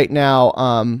right now,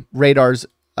 Radar's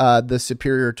the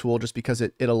superior tool just because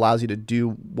it allows you to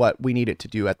do what we need it to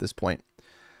do at this point.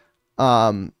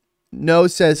 No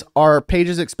says, are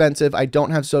pages expensive? I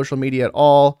don't have social media at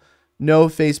all. No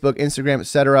Facebook, Instagram,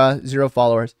 etc. 0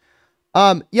 followers.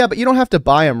 Yeah, but you don't have to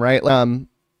buy them, right?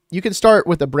 You can start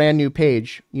with a brand new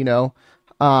page, you know,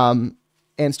 and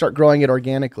start growing it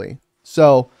organically.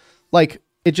 So like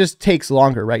it just takes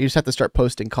longer, right? You just have to start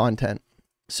posting content.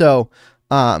 So,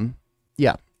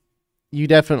 yeah, you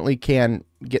definitely can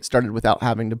get started without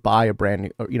having to buy a brand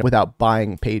new, you know, without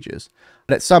buying pages.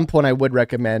 But at some point I would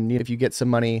recommend, if you get some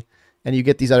money and you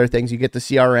get these other things, you get the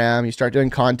CRM, you start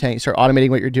doing content, you start automating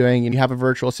what you're doing, and you have a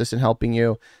virtual assistant helping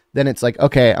you, then it's like,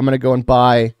 okay, I'm going to go and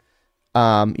buy,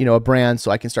 you know, a brand so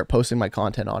I can start posting my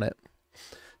content on it.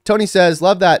 Tony says,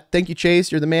 love that. Thank you,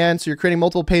 Chase. You're the man. So you're creating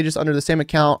multiple pages under the same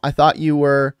account. I thought you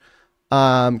were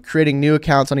creating new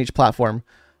accounts on each platform.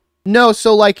 No,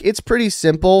 so like it's pretty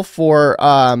simple for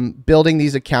building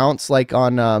these accounts like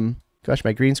on gosh,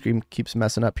 my green screen keeps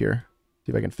messing up here.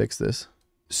 See if I can fix this.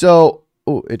 So,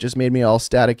 oh, it just made me all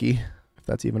staticky, if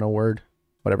that's even a word.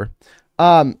 Whatever.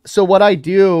 So what I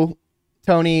do,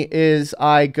 Tony, is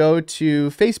I go to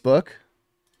Facebook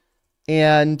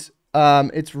and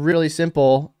it's really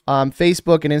simple.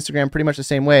 Facebook and Instagram pretty much the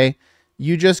same way.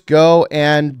 You just go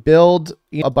and build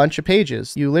a bunch of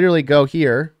pages. You literally go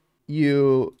here,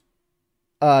 you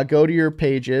go to your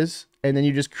pages, and then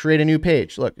you just create a new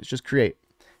page. Look, it's just create.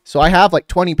 So I have like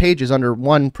 20 pages under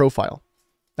one profile.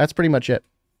 That's pretty much it.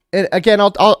 And again,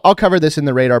 I'll cover this in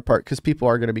the Radar part because people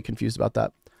are going to be confused about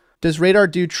that. Does Radar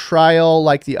do trial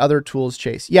like the other tools,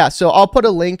 Chase? Yeah, so I'll put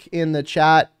a link in the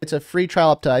chat. It's a free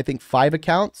trial up to, I think, 5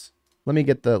 accounts. Let me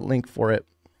get the link for it.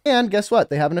 And guess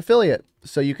what? They have an affiliate,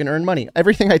 so you can earn money.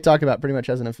 Everything I talk about pretty much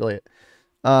has an affiliate.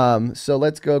 So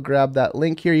let's go grab that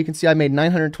link here. You can see I made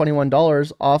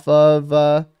 $921 off of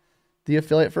the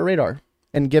affiliate for Radar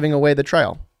and giving away the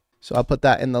trial. So I'll put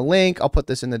that in the link. I'll put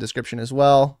this in the description as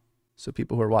well. So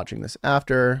people who are watching this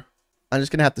after, I'm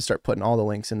just going to have to start putting all the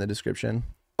links in the description.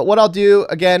 But what I'll do,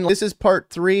 again, this is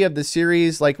part 3 of the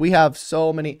series. Like we have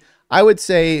so many, I would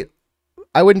say,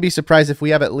 I wouldn't be surprised if we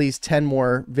have at least 10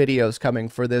 more videos coming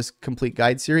for this complete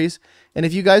guide series. And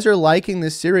if you guys are liking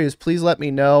this series, please let me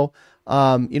know.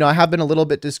 You know, I have been a little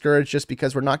bit discouraged just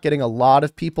because we're not getting a lot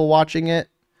of people watching it.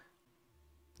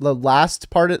 The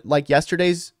last part, like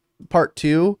yesterday's part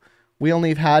 2, we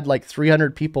only had like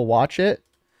 300 people watch it.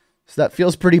 So that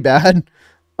feels pretty bad.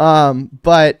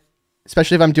 But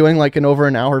especially if I'm doing like an over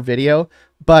an hour video,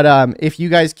 But if you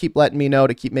guys keep letting me know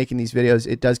to keep making these videos,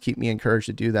 it does keep me encouraged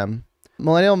to do them.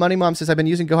 Millennial Money Mom says, I've been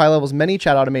using Go High Level's many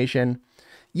chat automation.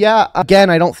 Yeah, again,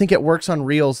 I don't think it works on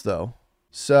Reels though.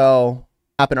 So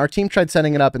our team tried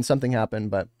setting it up and something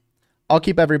happened, but I'll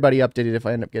keep everybody updated if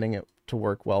I end up getting it to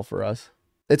work well for us.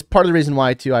 It's part of the reason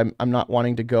why too, I'm not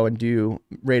wanting to go and do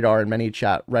Radar and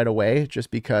ManyChat right away, just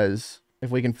because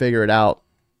if we can figure it out,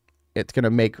 it's going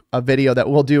to make a video that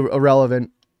will do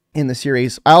irrelevant in the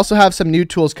series. I also have some new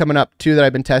tools coming up too that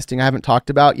I've been testing I haven't talked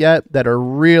about yet that are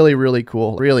really, really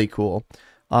cool.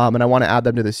 And I want to add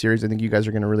them to the series. I think you guys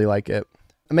are going to really like it.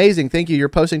 Amazing. Thank you. You're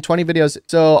posting 20 videos.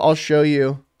 So I'll show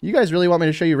you. You guys really want me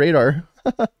to show you Radar?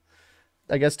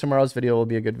 I guess tomorrow's video will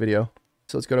be a good video.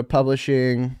 So let's go to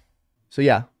publishing. So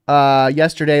yeah,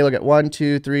 yesterday, look at 1,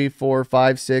 2, 3, 4,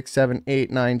 5, 6, 7,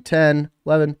 8, 9, 10,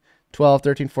 11, 12,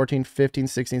 13, 14, 15,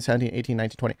 16, 17, 18,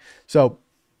 19, 20. So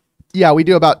yeah, we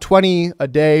do about 20 a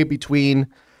day between,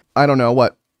 I don't know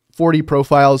what, 40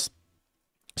 profiles.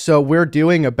 So we're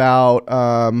doing about,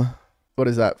 what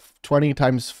is that? 20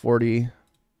 times 40.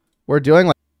 We're doing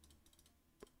like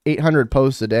 800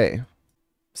 posts a day.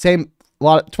 Same, a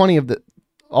lot, 20 of the,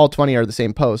 all 20 are the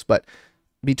same posts, but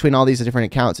between all these different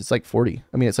accounts, it's like 40.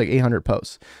 I mean, it's like 800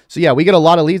 posts. So yeah, we get a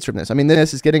lot of leads from this. I mean,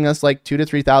 this is getting us like 2,000 to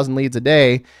 3,000 leads a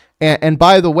day. And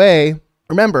by the way,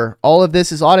 remember, all of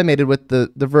this is automated with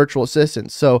the virtual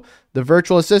assistants. So the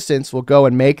virtual assistants will go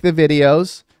and make the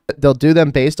videos. They'll do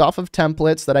them based off of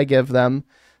templates that I give them.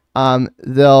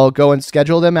 They'll go and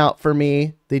schedule them out for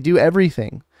me. They do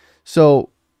everything. So,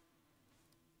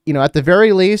 you know, at the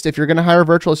very least, if you're going to hire a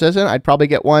virtual assistant, I'd probably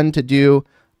get one to do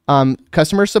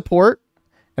customer support,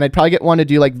 and I'd probably get one to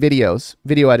do like video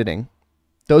editing.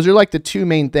 Those are like the two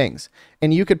main things.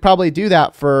 And you could probably do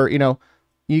that for, you know,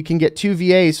 you can get 2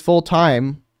 VAs full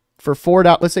time for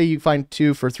 $4. Let's say you find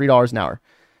 2 for $3 an hour.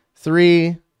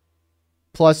 3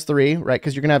 plus 3, right?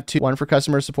 Because you're going to have 2, one for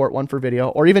customer support, one for video,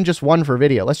 or even just one for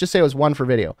video. Let's just say it was one for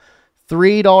video.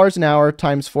 $3 an hour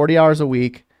times 40 hours a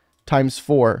week times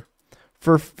 4.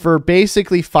 For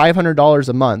basically $500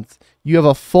 a month, you have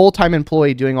a full-time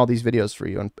employee doing all these videos for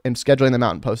you and scheduling them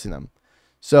out and posting them.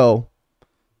 So,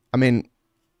 I mean,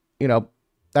 you know,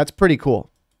 that's pretty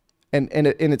cool. And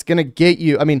it's going to get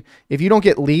you, I mean, if you don't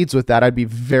get leads with that, I'd be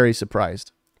very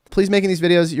surprised. Please making these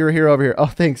videos. You're a hero over here. Oh,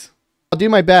 thanks. I'll do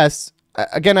my best.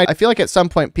 Again, I feel like at some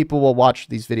point people will watch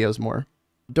these videos more.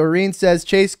 Doreen says,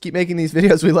 Chase, keep making these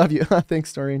videos. We love you.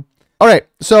 Thanks, Doreen. All right.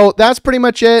 So that's pretty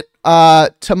much it.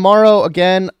 Tomorrow,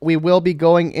 again, we will be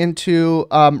going into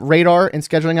Radar and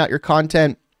scheduling out your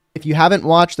content. If you haven't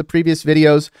watched the previous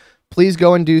videos, please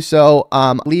go and do so.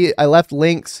 I left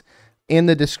links in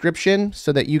the description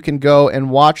so that you can go and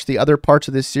watch the other parts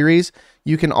of this series.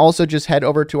 You can also just head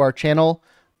over to our channel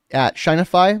at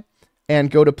Shinify and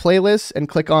go to playlists and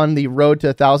click on the Road to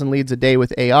 1,000 Leads a Day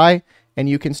with AI, and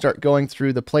you can start going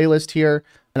through the playlist here.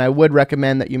 And I would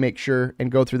recommend that you make sure and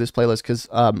go through this playlist because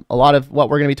a lot of what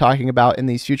we're going to be talking about in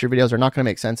these future videos are not going to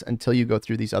make sense until you go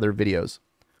through these other videos.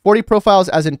 40 profiles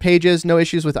as in pages, no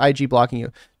issues with IG blocking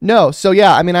you. No, so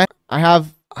yeah, I mean, I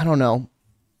have, I don't know.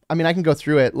 I mean, I can go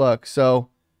through it. Look, so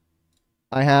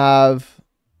I have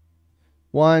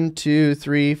 1, 2,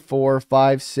 3, 4,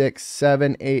 5, 6,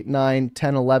 7, 8, 9,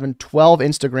 10, 11, 12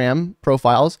 Instagram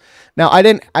profiles. Now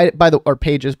or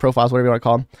pages, profiles, whatever you want to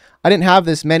call them. I didn't have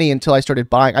this many until I started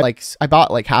buying. I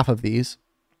bought like half of these,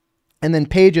 and then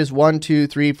pages 1, 2,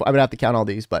 3, 4. I would have to count all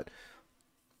these, but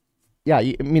yeah,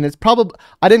 I mean, it's probably,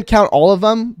 I didn't count all of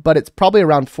them, but it's probably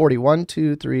around 40. 1,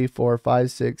 2, 3, 4,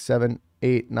 5, 6, 7,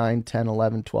 8, 9, 10,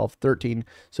 11, 12, 13.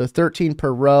 So 13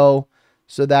 per row.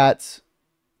 So that's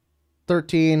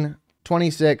 13,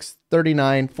 26,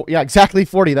 39. Yeah, exactly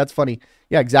 40. That's funny.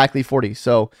 Yeah, exactly 40.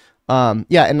 So,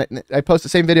 yeah, and I post the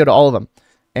same video to all of them.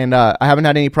 And I haven't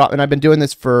had any problem. And I've been doing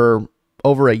this for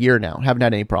over a year now. Haven't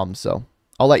had any problems. So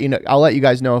I'll let you know. I'll let you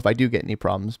guys know if I do get any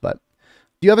problems. But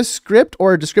do you have a script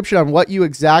or a description on what you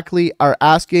exactly are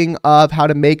asking of how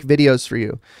to make videos for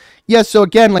you? Yes. So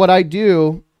again, what I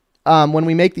do when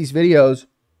we make these videos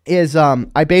is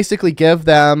I basically give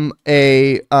them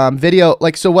a video.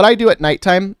 Like, so what I do at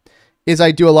nighttime is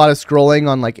I do a lot of scrolling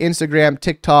on like Instagram,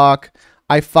 TikTok.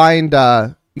 I find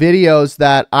videos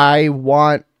that I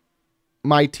want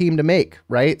my team to make,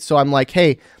 right? So I'm like,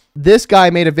 hey, this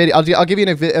guy made a video. I'll give you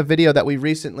a video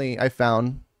that I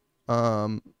found.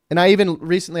 And I've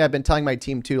been telling my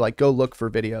team to like, go look for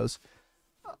videos.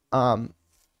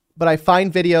 But I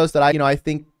find videos that I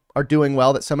think are doing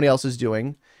well that somebody else is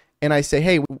doing. And I say,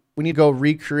 hey, we need to go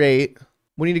recreate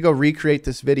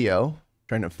this video. I'm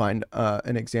trying to find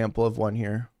an example of one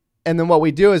here. And then what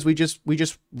we do is we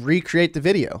just recreate the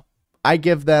video. I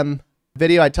give them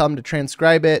video, I tell them to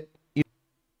transcribe it.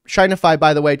 Shinify,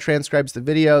 by the way, transcribes the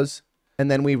videos, and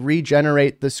then we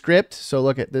regenerate the script. So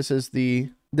look at this is the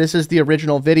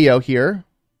original video here.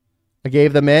 I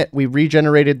gave them it. We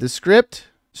regenerated the script.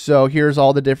 So here's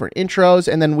all the different intros,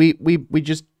 and then we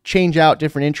just change out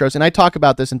different intros. And I talk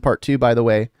about this in part 2, by the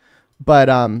way. But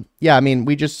yeah, I mean,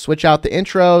 we just switch out the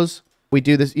intros. We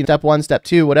do this, step 1, step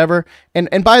 2, whatever.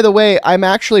 And by the way, I'm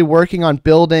actually working on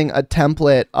building a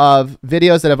template of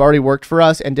videos that have already worked for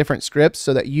us and different scripts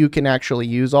so that you can actually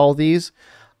use all these.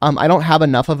 I don't have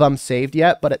enough of them saved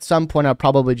yet, but at some point I'll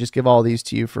probably just give all these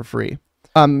to you for free.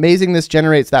 Amazing this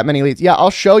generates that many leads. Yeah, I'll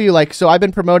show you. So I've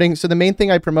been promoting. So the main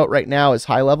thing I promote right now is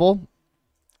HighLevel,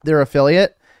 their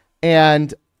affiliate.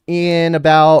 And in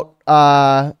about,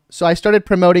 so I started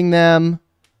promoting them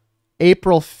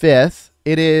April 5th.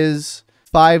 It is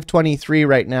 5/23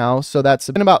 right now. So that's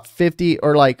been about 50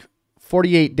 or like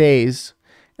 48 days.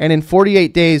 And in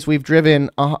 48 days, we've driven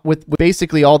with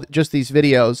basically just these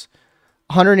videos,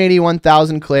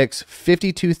 181,000 clicks,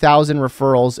 52,000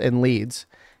 referrals and leads.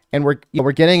 And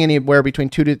we're getting anywhere between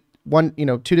 2,000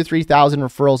 to 3,000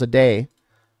 referrals a day.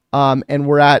 And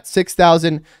we're at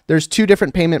 6,000. There's 2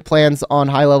 different payment plans on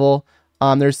HighLevel.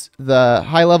 There's the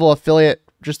HighLevel affiliate,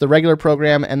 just the regular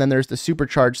program, and then there's the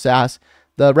supercharged SaaS.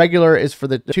 The regular is for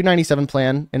the $297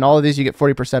 plan, and all of these you get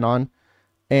 40% on.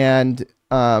 And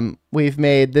we've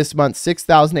made this month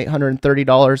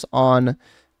 $6,830 on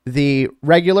the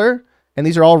regular, and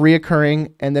these are all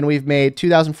reoccurring. And then we've made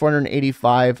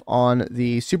 $2,485 on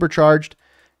the supercharged.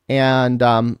 And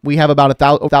we have about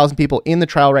 1,000 people in the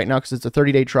trial right now because it's a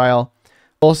 30-day trial.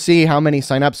 We'll see how many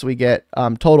signups we get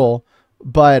total.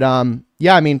 But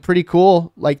yeah, I mean, pretty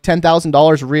cool. Like $10,000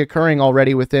 reoccurring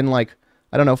already within like,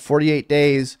 I don't know, 48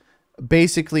 days,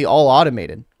 basically all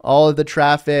automated. All of the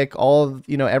traffic, all of,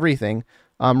 everything.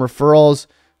 Referrals,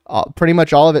 pretty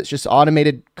much all of it's just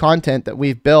automated content that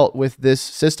we've built with this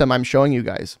system I'm showing you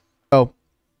guys. So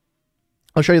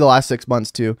I'll show you the last 6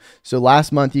 months too. So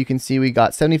last month, you can see we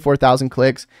got 74,000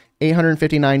 clicks,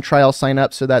 859 trial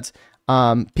signups. So that's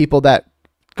people that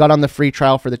got on the free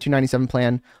trial for the $297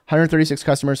 plan, 136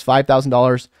 customers,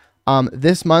 $5,000.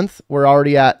 This month, we're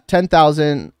already at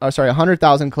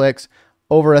 100,000 clicks,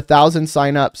 over 1,000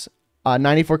 signups,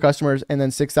 94 customers, and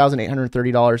then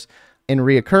 $6,830 in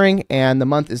reoccurring. And the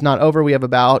month is not over. We have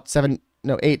about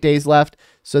 8 days left.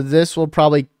 So this will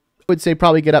probably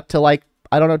get up to like,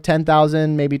 I don't know,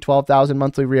 10,000, maybe 12,000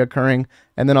 monthly reoccurring.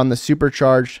 And then on the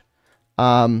supercharged,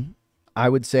 I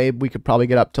would say we could probably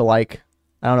get up to like,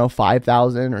 I don't know,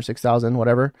 5,000 or 6,000,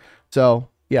 whatever. So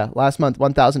yeah, last month,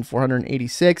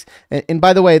 1,486. And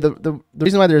by the way, the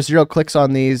reason why there's 0 clicks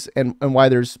on these and why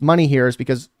there's money here is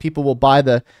because people will buy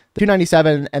the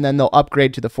 $297 and then they'll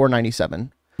upgrade to the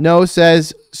 $497. No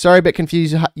says, sorry, a bit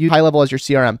confused. You HighLevel as your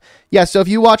CRM. Yeah, so if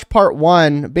you watch part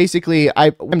 1, basically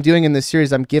what I'm doing in this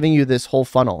series, I'm giving you this whole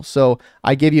funnel. So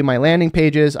I give you my landing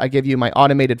pages. I give you my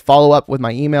automated follow-up with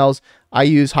my emails. I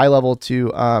use HighLevel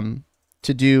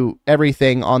to do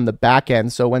everything on the back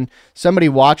end. So when somebody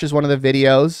watches one of the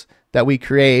videos that we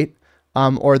create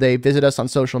or they visit us on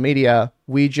social media,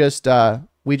 we just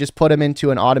put them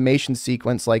into an automation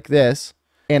sequence like this.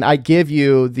 And I give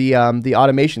you the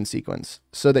automation sequence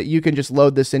so that you can just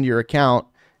load this into your account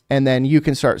and then you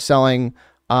can start selling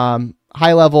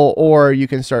HighLevel, or you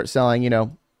can start selling,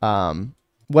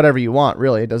 whatever you want,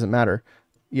 really. It doesn't matter.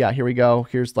 Yeah, here we go.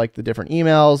 Here's like the different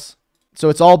emails. So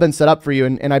it's all been set up for you.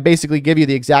 And I basically give you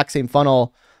the exact same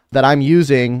funnel that I'm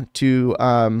using to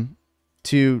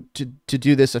do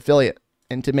this affiliate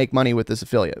and to make money with this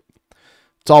affiliate.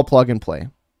 It's all plug and play,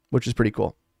 which is pretty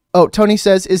cool. Oh, Tony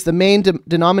says, is the main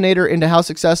denominator into how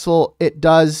successful it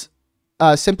does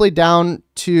simply down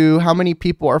to how many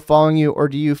people are following you, or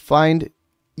do you find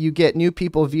you get new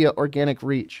people via organic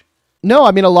reach? No,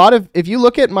 I mean, if you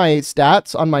look at my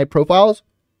stats on my profiles,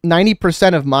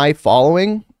 90% of my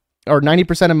following or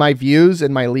 90% of my views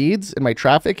and my leads and my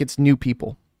traffic, it's new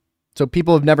people. So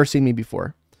people have never seen me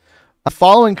before.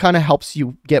 Following kind of helps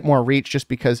you get more reach just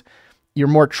because you're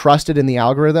more trusted in the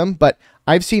algorithm, but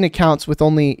I've seen accounts with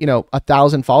only,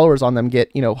 1,000 followers on them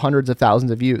get, hundreds of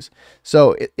thousands of views.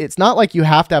 So it's not like you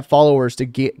have to have followers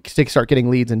to start getting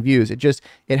leads and views.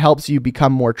 It helps you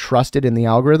become more trusted in the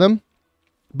algorithm.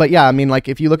 But yeah, I mean, like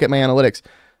if you look at my analytics,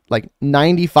 like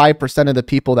 95% of the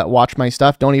people that watch my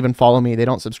stuff don't even follow me. They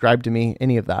don't subscribe to me,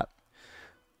 any of that.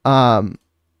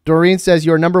 Doreen says,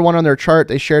 you're #1 on their chart.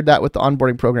 They shared that with the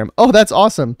onboarding program. Oh, that's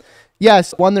awesome.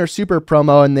 Yes, won their super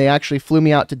promo, and they actually flew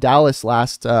me out to Dallas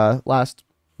last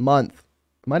month.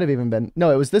 Might have even been,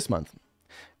 no, it was this month.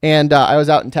 And I was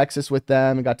out in Texas with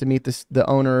them and got to meet the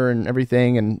owner and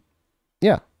everything. And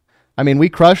yeah, I mean, we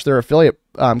crushed their affiliate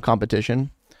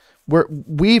competition.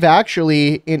 We've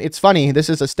actually, and it's funny, this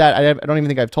is a stat I don't even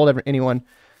think I've told anyone.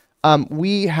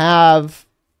 We have,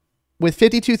 with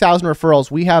 52,000 referrals,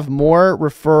 we have more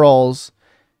referrals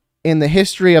in the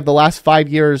history of the last 5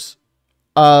 years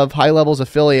of HighLevel's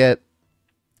affiliate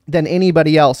than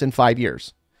anybody else in 5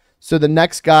 years. So the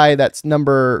next guy that's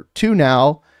number 2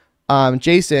 now,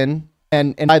 Jason,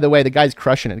 and by the way, the guy's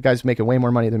crushing it. The guy's making way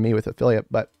more money than me with affiliate,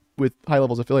 but with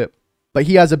HighLevel's affiliate. But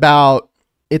he has about,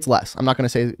 it's less. I'm not going to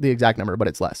say the exact number, but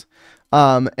it's less.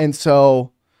 And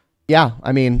so, yeah,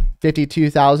 I mean,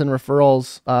 52,000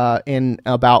 referrals in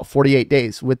about 48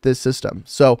 days with this system.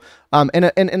 So, and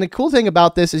the cool thing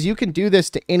about this is you can do this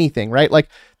to anything, right? Like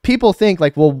people think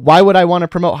like, well, why would I want to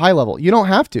promote HighLevel? You don't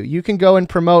have to. You can go and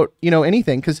promote, you know,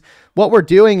 anything, because what we're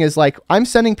doing is like, I'm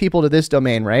sending people to this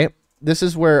domain, right? This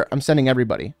is where I'm sending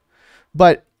everybody.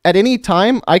 But at any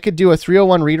time, I could do a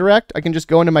 301 redirect. I can just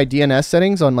go into my DNS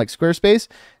settings on like Squarespace,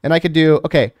 and I could do,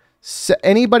 okay, so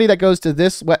anybody that goes to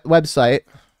this website,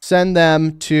 send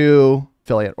them to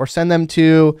affiliate, or send them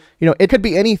to, you know, it could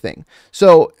be anything.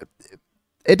 So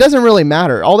it doesn't really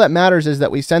matter. All that matters is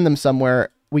that we send them somewhere,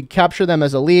 we capture them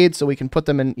as a lead so we can put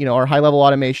them in, you know, our HighLevel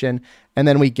automation, and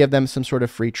then we give them some sort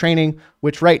of free training,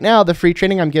 which right now the free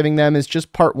training I'm giving them is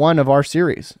just part 1 of our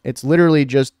series. It's literally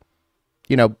just,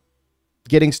 you know,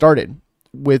 getting started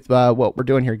with what we're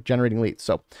doing here, generating leads.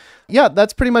 So yeah,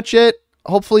 that's pretty much it.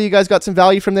 Hopefully you guys got some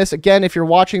value from this. Again, if you're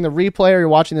watching the replay or you're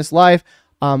watching this live,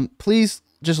 please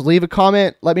just leave a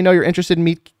comment. Let me know you're interested in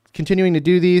me continuing to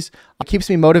do these. It keeps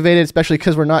me motivated, especially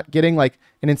because we're not getting like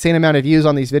an insane amount of views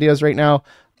on these videos right now.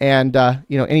 And,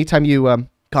 you know, anytime you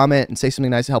comment and say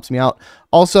something nice, it helps me out.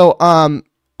 Also,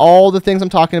 all the things I'm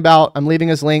talking about, I'm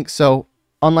leaving as links. So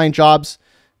OnlineJobs,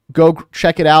 go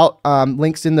check it out.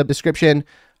 Links in the description.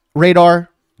 Radar,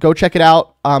 go check it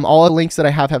out. All the links that I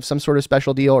have some sort of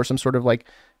special deal or some sort of like,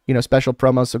 you know, special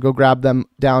promo. So go grab them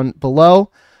down below.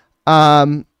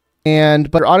 But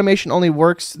automation only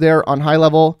works there on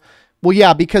HighLevel. Well,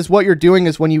 yeah, because what you're doing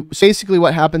is when you, basically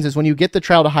what happens is when you get the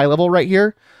trial to HighLevel right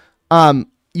here,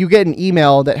 you get an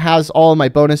email that has all of my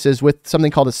bonuses with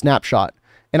something called a snapshot.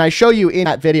 And I show you in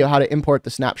that video how to import the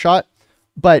snapshot.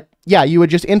 But yeah, you would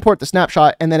just import the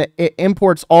snapshot, and then it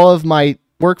imports all of my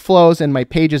workflows and my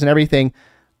pages and everything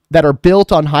that are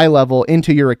built on HighLevel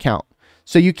into your account.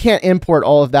 So you can't import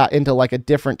all of that into like a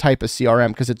different type of CRM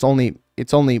because it's only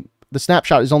the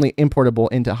snapshot is only importable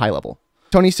into HighLevel.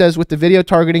 Tony says, with the video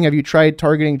targeting, have you tried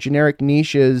targeting generic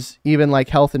niches, even like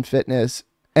health and fitness,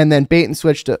 and then bait and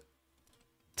switch to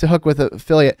hook with an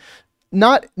affiliate?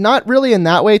 Not really in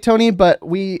that way, Tony, but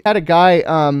we had a guy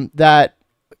that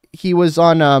he was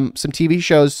on some TV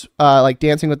shows like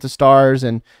Dancing with the Stars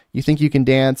and You Think You Can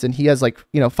Dance, and he has like,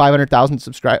 you know, 500,000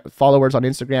 followers on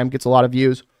Instagram, gets a lot of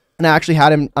views. And I actually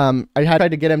had him, I had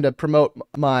tried to get him to promote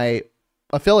my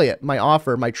affiliate, my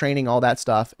offer, my training, all that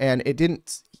stuff. And it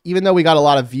didn't, even though we got a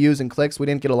lot of views and clicks, we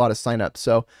didn't get a lot of signups.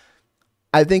 So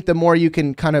I think the more you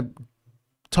can kind of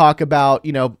talk about,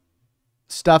 you know,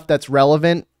 stuff that's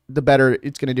relevant, the better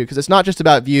it's going to do. Because it's not just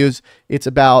about views, it's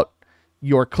about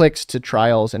your clicks to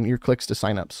trials and your clicks to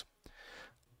signups.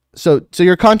 So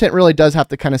your content really does have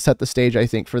to kind of set the stage, I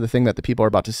think, for the thing that the people are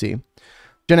about to see.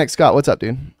 Gen X Scott, what's up,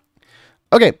 dude?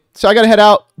 Okay, so I got to head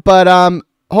out, but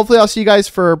hopefully I'll see you guys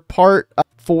for part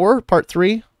 4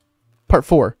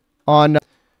 on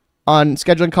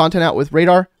scheduling content out with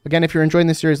Radar. Again, if you're enjoying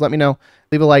this series, let me know.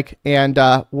 Leave a like, and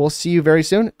we'll see you very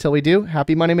soon. Till we do,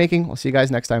 happy money making. We'll see you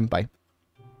guys next time. Bye.